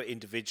want to throw it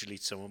individually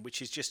to someone,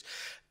 which is just,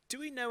 do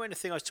we know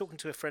anything? I was talking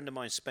to a friend of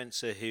mine,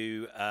 Spencer,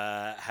 who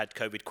had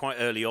COVID quite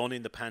early on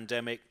in the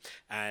pandemic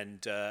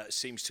and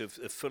seems to have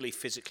fully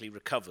physically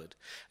recovered.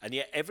 And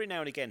yet every now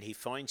and again he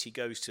finds he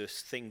goes to a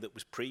thing that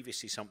was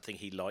previously something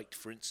he liked,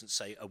 for instance,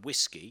 say a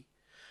whiskey,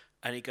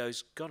 and he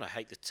goes, God, I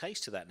hate the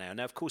taste of that now.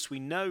 Now, of course, we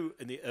know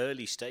in the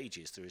early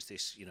stages there is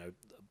this,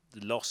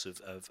 the loss of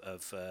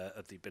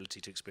the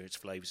ability to experience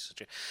flavours.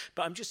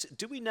 But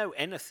do we know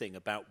anything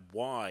about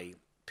why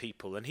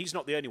people, and he's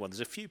not the only one, there's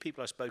a few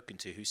people I've spoken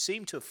to who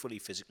seem to have fully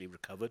physically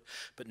recovered,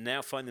 but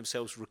now find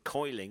themselves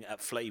recoiling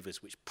at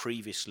flavours which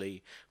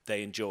previously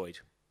they enjoyed?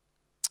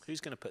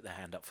 Who's going to put their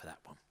hand up for that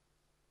one?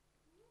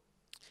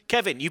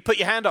 Kevin, you put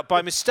your hand up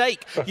by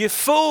mistake. You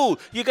fool!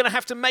 You're going to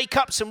have to make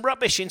up some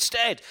rubbish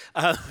instead.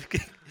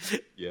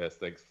 Yes,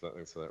 thanks for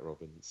that,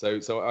 Robin. So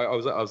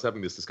I was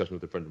having this discussion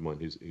with a friend of mine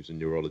who's a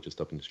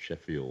neurologist up in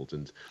Sheffield,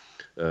 and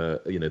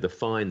the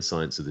fine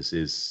science of this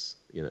is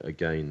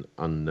again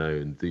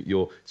unknown.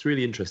 It's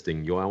really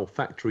interesting. Your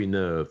olfactory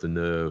nerve, the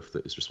nerve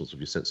that is responsible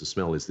for your sense of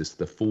smell, is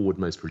the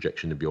forwardmost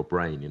projection of your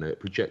brain. It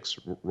projects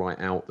right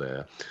out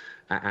there,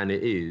 and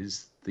it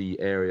is the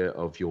area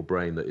of your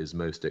brain that is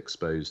most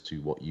exposed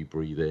to what you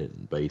breathe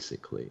in,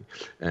 basically.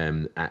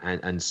 And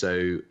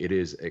so it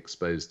is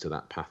exposed to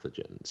that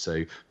pathogen.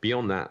 So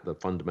beyond that, the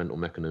fundamental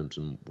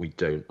mechanism we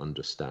don't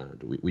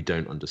understand. We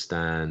don't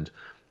understand,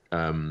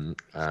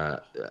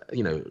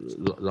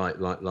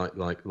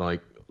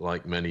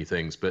 like many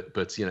things, but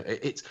this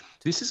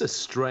is a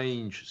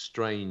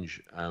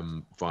strange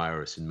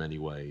virus in many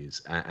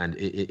ways, and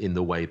in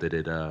the way that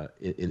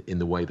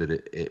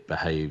it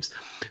behaves,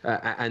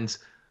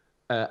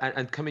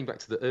 and coming back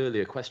to the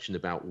earlier question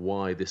about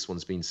why this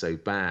one's been so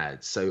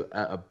bad. So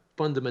at a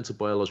fundamental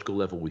biological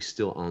level, we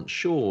still aren't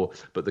sure,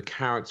 but the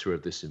character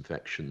of this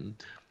infection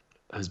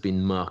has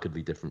been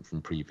markedly different from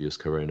previous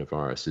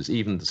coronaviruses.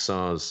 Even the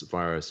SARS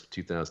virus of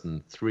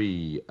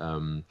 2003,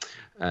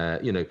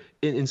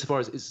 insofar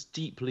as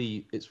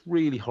it's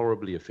really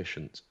horribly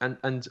efficient.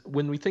 And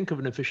when we think of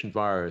an efficient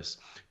virus,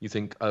 you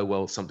think, oh,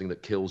 well, something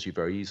that kills you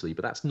very easily,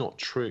 but that's not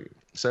true.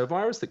 So a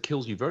virus that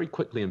kills you very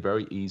quickly and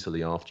very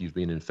easily after you've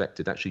been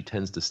infected actually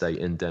tends to stay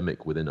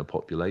endemic within a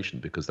population,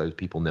 because those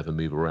people never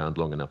move around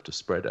long enough to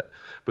spread it.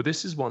 But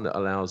this is one that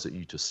allows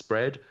you to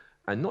spread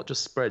and not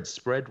just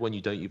spread when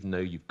you don't even know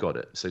you've got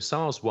it. So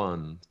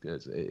SARS-1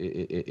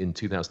 in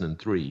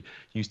 2003,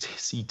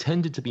 you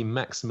tended to be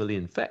maximally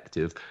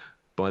infective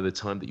by the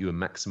time that you were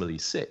maximally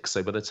sick.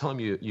 So by the time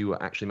you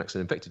were actually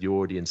maximally infected, you're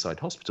already inside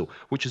hospital,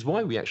 which is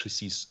why we actually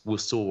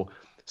saw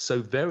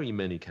so very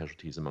many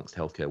casualties amongst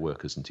healthcare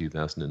workers in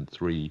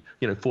 2003,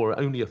 for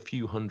only a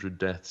few hundred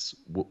deaths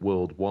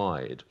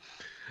worldwide.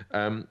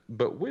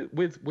 But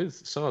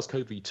with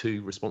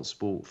SARS-CoV-2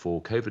 responsible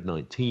for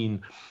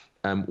COVID-19,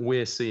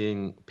 we're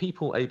seeing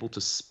people able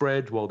to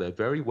spread while they're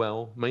very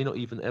well, may not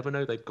even ever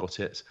know they've got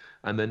it,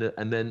 and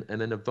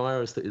then a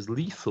virus that is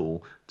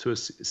lethal to a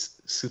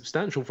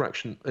substantial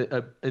fraction,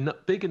 a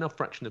big enough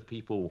fraction of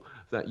people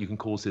that you can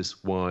cause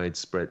this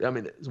widespread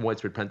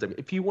pandemic.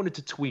 If you wanted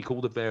to tweak all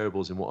the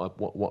variables in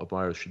what a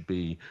virus should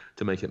be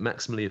to make it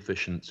maximally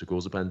efficient to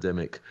cause a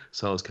pandemic,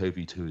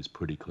 SARS-CoV-2 is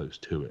pretty close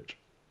to it.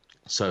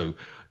 So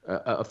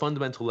at a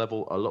fundamental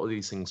level, a lot of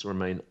these things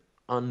remain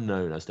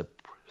unknown as to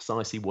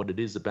precisely what it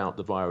is about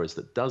the virus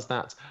that does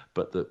that,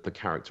 but the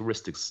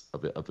characteristics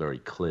of it are very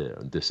clear,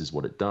 and this is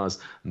what it does,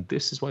 and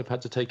this is why I've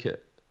had to take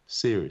it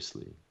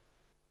seriously.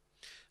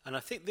 And I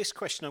think this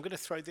question, I'm going to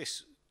throw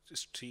this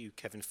just to you,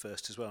 Kevin,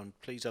 first as well, and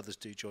please others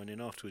do join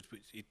in afterwards, but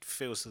it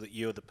feels that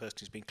you're the person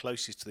who's been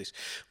closest to this,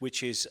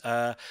 which is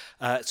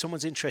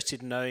someone's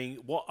interested in knowing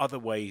what other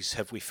ways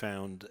have we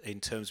found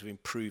in terms of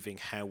improving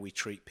how we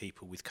treat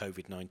people with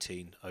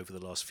COVID-19 over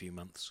the last few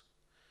months?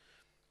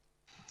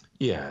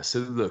 Yeah, so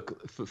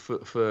look,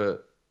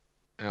 for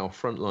our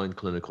frontline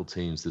clinical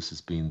teams, this has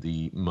been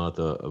the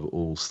mother of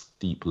all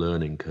steep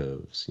learning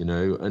curves,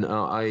 and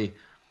I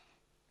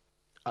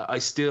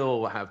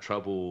still have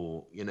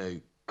trouble,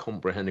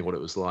 comprehending what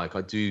it was like.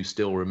 I do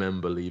still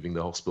remember leaving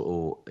the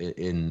hospital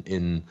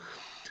in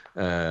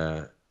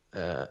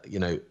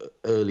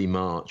early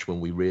March when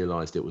we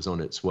realized it was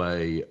on its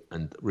way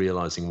and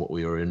realizing what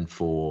we were in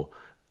for,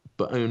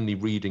 but only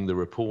reading the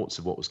reports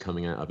of what was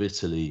coming out of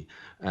Italy,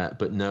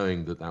 but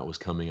knowing that was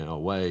coming our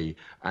way.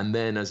 And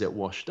then as it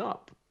washed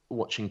up,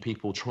 watching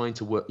people trying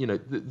to work,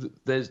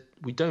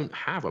 we don't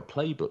have a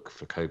playbook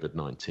for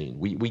COVID-19.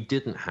 We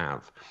didn't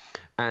have.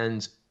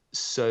 And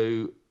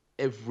so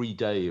every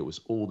day it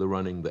was all the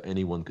running that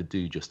anyone could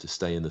do just to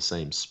stay in the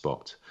same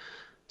spot.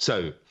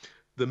 So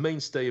the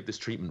mainstay of this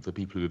treatment for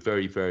people who are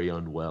very, very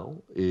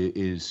unwell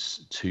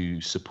is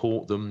to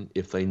support them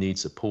if they need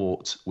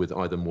support with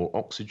either more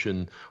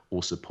oxygen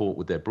or support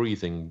with their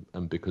breathing.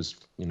 And because,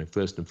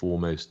 first and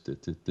foremost,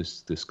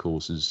 this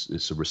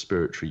causes a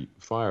respiratory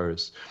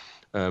virus.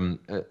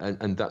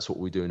 And that's what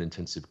we do in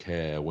intensive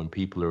care. When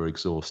people are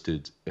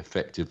exhausted,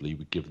 effectively,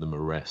 we give them a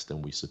rest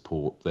and we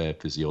support their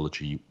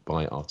physiology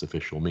by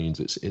artificial means.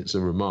 It's a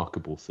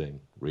remarkable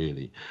thing,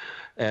 really.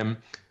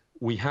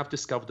 We have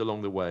discovered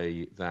along the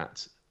way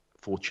that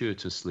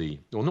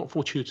fortuitously, or not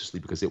fortuitously,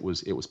 because it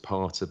was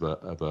part of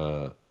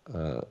a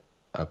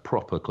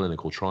proper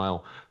clinical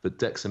trial, that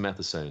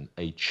dexamethasone,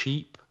 a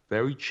cheap,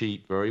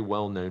 very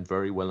well-known,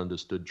 very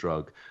well-understood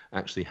drug,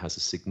 actually has a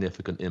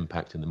significant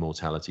impact in the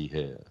mortality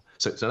here.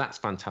 So that's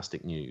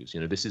fantastic news.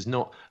 This is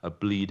not a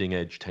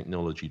bleeding-edge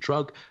technology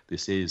drug.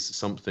 This is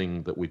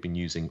something that we've been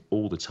using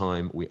all the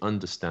time. We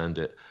understand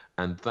it,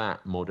 and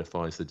that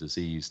modifies the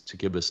disease to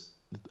give us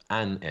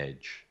an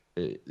edge.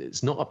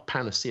 It's not a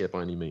panacea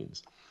by any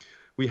means.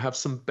 We have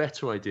some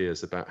better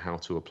ideas about how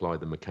to apply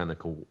the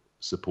mechanical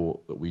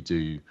support that we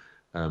do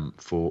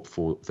for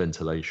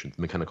ventilation,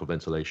 mechanical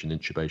ventilation,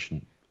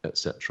 intubation,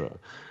 etc.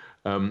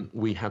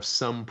 We have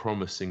some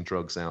promising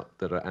drugs out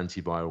that are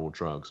antiviral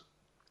drugs.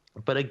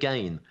 But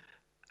again,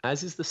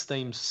 as is the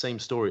same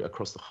story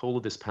across the whole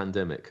of this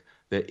pandemic,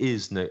 there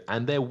is no,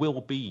 and there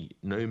will be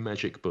no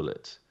magic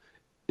bullet.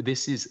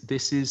 This is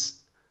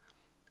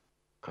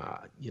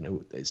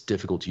it's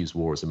difficult to use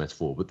war as a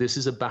metaphor, but this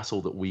is a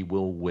battle that we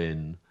will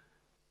win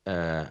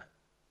in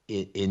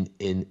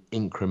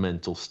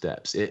incremental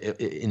steps,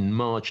 in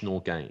marginal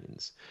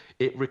gains.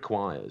 It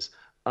requires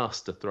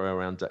us to throw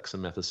around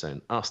dexamethasone,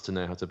 us to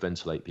know how to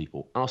ventilate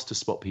people, us to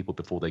spot people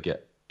before they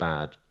get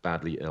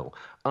badly ill,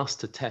 us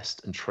to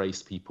test and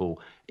trace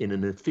people in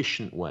an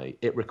efficient way.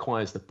 It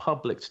requires the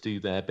public to do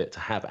their bit,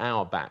 to have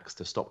our backs,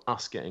 to stop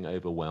us getting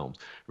overwhelmed.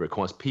 It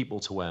requires people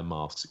to wear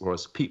masks. It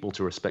requires people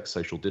to respect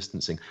social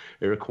distancing.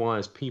 It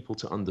requires people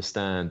to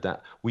understand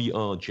that we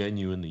are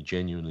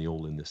genuinely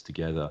all in this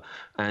together.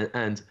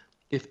 And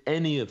if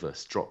any of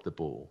us drop the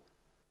ball,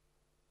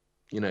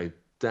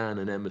 Dan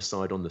and Emma's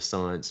side on the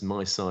science,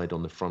 my side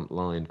on the front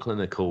line,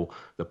 clinical,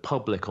 the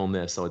public on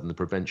their side on the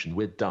prevention,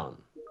 we're done.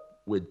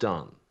 We're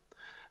done.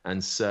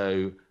 And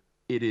so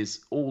it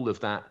is all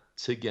of that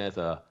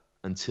together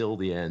until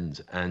the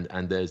end. And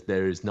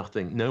there is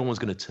nothing, no one's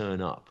going to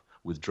turn up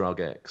with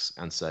drug X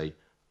and say,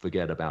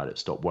 forget about it,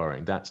 stop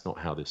worrying. That's not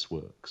how this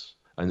works.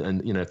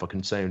 And if I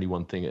can say only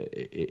one thing,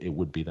 it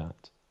would be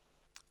that.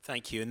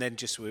 Thank you. And then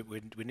just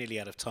we're nearly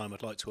out of time.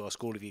 I'd like to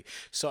ask all of you,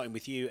 starting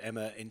with you,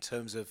 Emma, in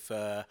terms of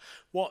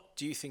what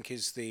do you think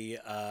is the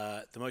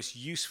most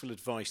useful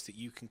advice that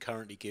you can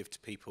currently give to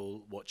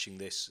people watching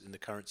this in the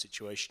current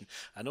situation?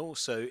 And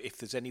also, if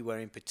there's anywhere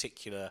in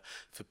particular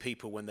for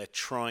people when they're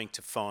trying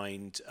to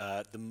find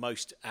the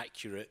most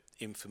accurate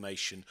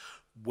information,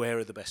 where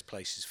are the best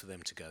places for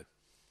them to go?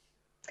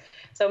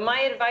 So my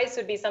advice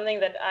would be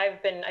something that I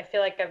feel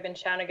like I've been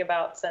shouting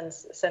about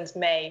since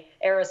May: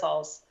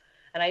 aerosols.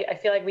 And I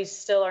feel like we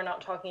still are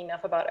not talking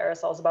enough about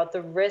aerosols, about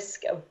the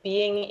risk of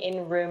being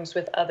in rooms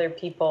with other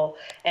people,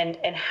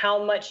 and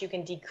how much you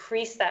can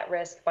decrease that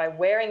risk by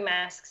wearing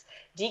masks,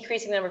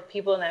 decreasing the number of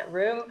people in that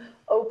room,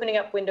 opening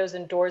up windows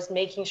and doors,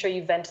 making sure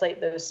you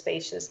ventilate those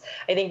spaces.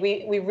 I think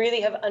we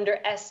really have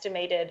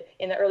underestimated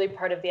in the early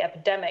part of the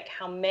epidemic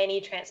how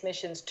many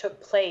transmissions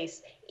took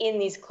place in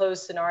these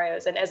closed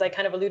scenarios. And as I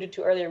kind of alluded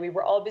to earlier, we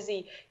were all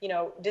busy,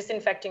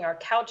 disinfecting our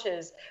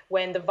couches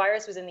when the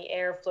virus was in the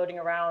air floating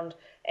around.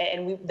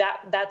 And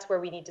that's where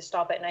we need to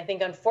stop it. And I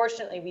think,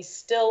 unfortunately, we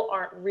still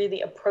aren't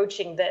really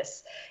approaching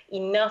this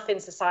enough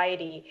in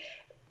society,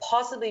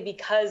 possibly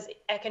because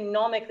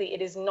economically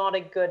it is not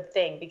a good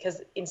thing,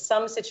 because in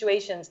some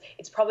situations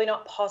it's probably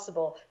not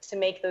possible to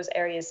make those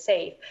areas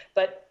safe.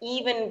 But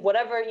even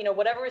whatever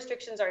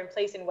restrictions are in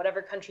place in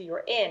whatever country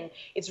you're in,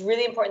 it's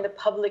really important the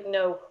public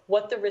know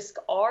what the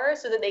risks are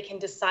so that they can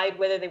decide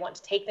whether they want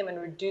to take them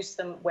and reduce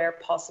them where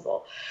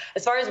possible.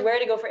 As far as where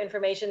to go for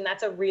information,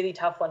 that's a really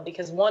tough one,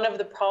 because one of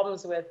the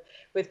problems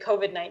with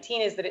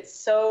COVID-19 is that it's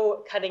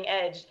so cutting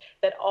edge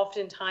that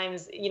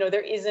oftentimes,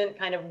 there isn't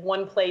kind of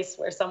one place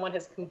where someone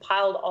has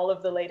compiled all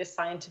of the latest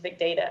scientific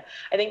data.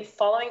 I think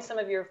following some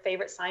of your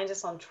favorite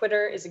scientists on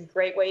Twitter is a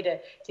great way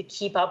to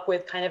keep up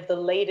with kind of the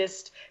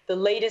latest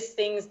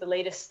things, the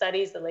latest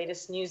studies, the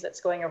latest news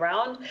that's going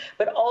around,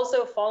 but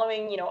also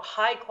following,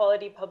 high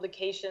quality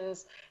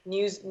publications,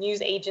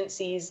 news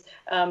agencies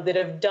that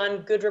have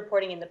done good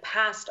reporting in the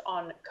past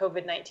on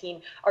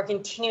COVID-19 are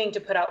continuing to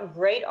put out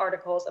great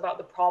articles about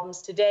the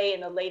problems today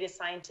and the latest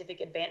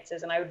scientific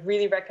advances. And I would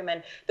really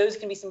recommend those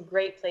can be some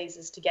great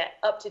places to get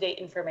up-to-date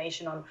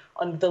information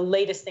on the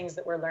latest things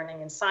that we're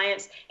learning in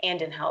science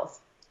and in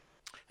health.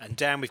 And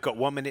Dan, we've got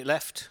 1 minute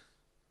left.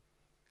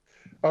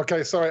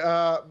 Okay, sorry.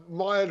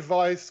 My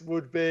advice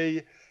would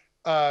be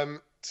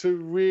to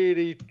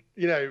really,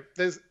 it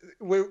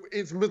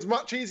was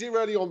much easier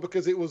early on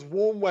because it was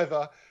warm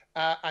weather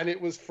and it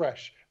was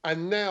fresh.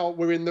 And now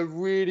we're in the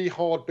really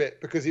hard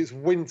bit because it's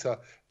winter.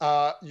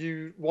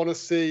 You want to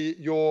see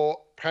your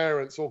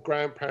parents or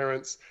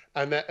grandparents,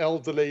 and they're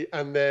elderly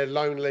and they're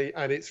lonely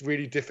and it's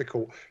really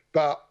difficult.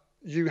 But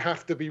you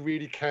have to be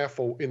really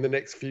careful in the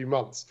next few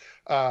months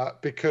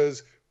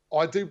because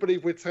I do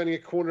believe we're turning a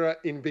corner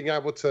in being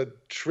able to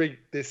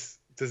treat this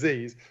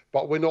disease,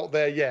 but we're not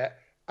there yet.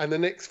 And the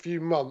next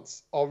few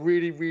months are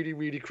really, really,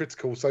 really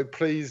critical. So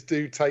please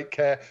do take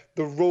care.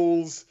 The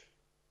rules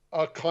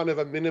are kind of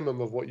a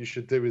minimum of what you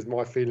should do, is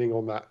my feeling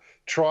on that.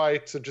 Try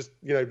to just,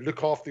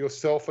 look after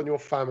yourself and your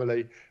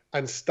family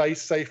and stay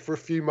safe for a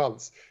few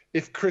months.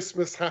 If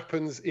Christmas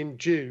happens in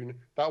June,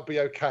 that'll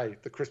be okay.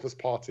 The Christmas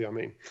party, or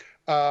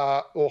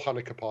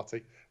Hanukkah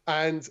party.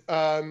 And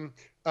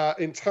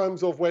in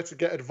terms of where to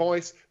get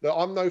advice,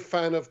 I'm no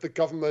fan of the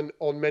government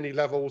on many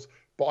levels,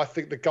 but I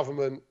think the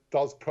government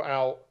does put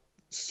out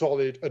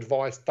solid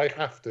advice. They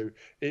have to.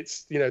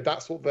 It's,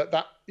 that's what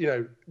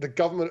the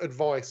government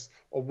advice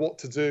on what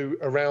to do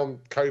around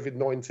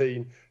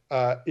COVID-19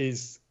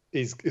 is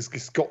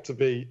it's got to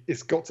be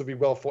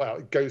well thought out.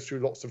 It goes through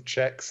lots of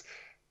checks.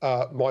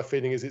 My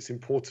feeling is it's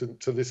important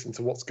to listen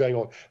to what's going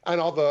on, and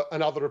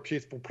other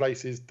reputable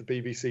places, the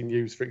BBC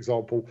News, for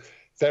example.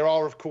 There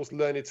are, of course,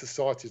 learned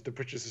societies. The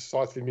British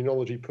Society of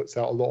Immunology puts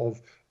out a lot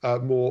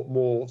of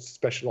more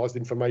specialised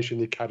information.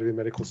 The Academy of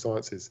Medical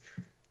Sciences.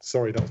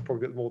 Sorry, that was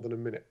probably a bit more than a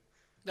minute.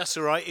 That's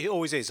all right. It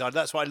always is.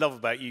 That's what I love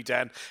about you,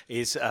 Dan.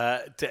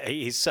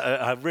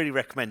 I really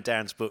recommend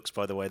Dan's books,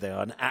 by the way. They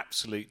are an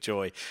absolute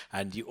joy,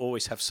 and you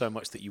always have so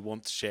much that you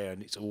want to share,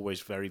 and it's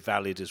always very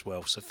valid as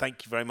well. So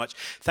thank you very much.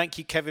 Thank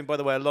you, Kevin. By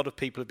the way, a lot of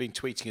people have been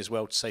tweeting as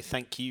well to say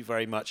thank you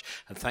very much,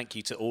 and thank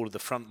you to all of the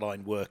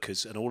frontline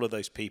workers and all of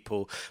those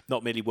people,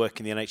 not merely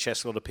working in the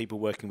NHS, a lot of people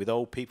working with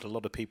old people, a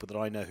lot of people that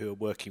I know who are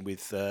working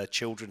with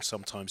children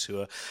sometimes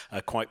who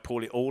are quite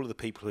poorly, all of the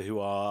people who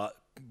are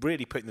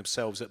really putting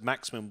themselves at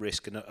maximum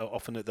risk and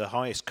often at the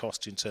highest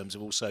cost in terms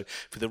of also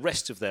for the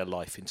rest of their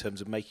life in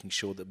terms of making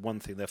sure that one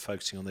thing they're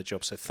focusing on their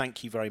job. So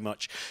thank you very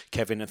much,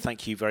 Kevin, and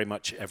thank you very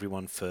much,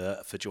 everyone, for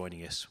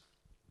joining us.